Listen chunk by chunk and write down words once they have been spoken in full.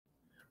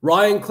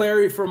Ryan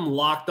Clary from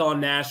Locked On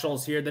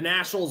Nationals here. The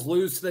Nationals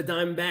lose to the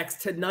Diamondbacks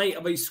tonight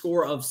of a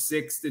score of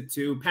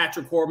 6-2.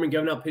 Patrick Corbin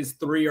giving up his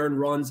 3 earned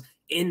runs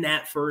in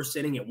that first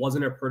inning. It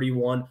wasn't a pretty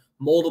one.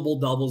 Multiple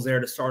doubles there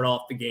to start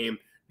off the game.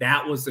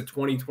 That was the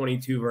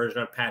 2022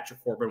 version of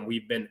Patrick Corbin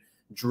we've been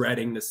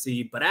dreading to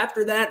see. But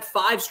after that,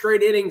 5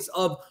 straight innings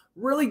of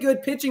really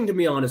good pitching, to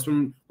be honest,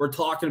 when we're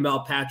talking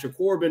about Patrick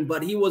Corbin,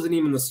 but he wasn't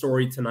even the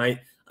story tonight.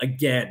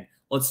 Again,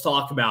 let's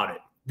talk about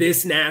it.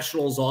 This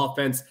Nationals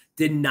offense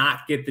did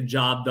not get the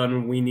job done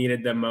when we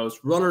needed them most.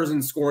 Runners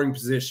in scoring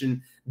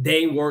position,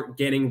 they weren't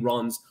getting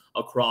runs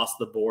across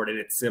the board, and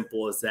it's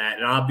simple as that.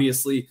 And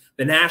obviously,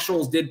 the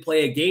Nationals did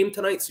play a game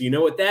tonight, so you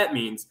know what that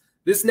means.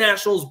 This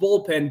Nationals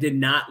bullpen did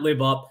not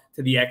live up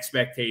to the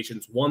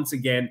expectations. Once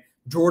again,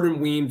 Jordan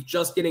Weems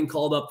just getting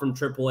called up from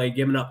AAA,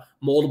 giving up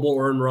multiple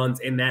earned runs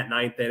in that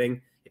 9th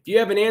inning. If you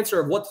have an answer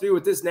of what to do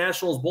with this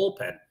Nationals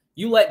bullpen,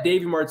 you let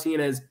Davey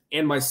Martinez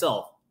and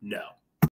myself know.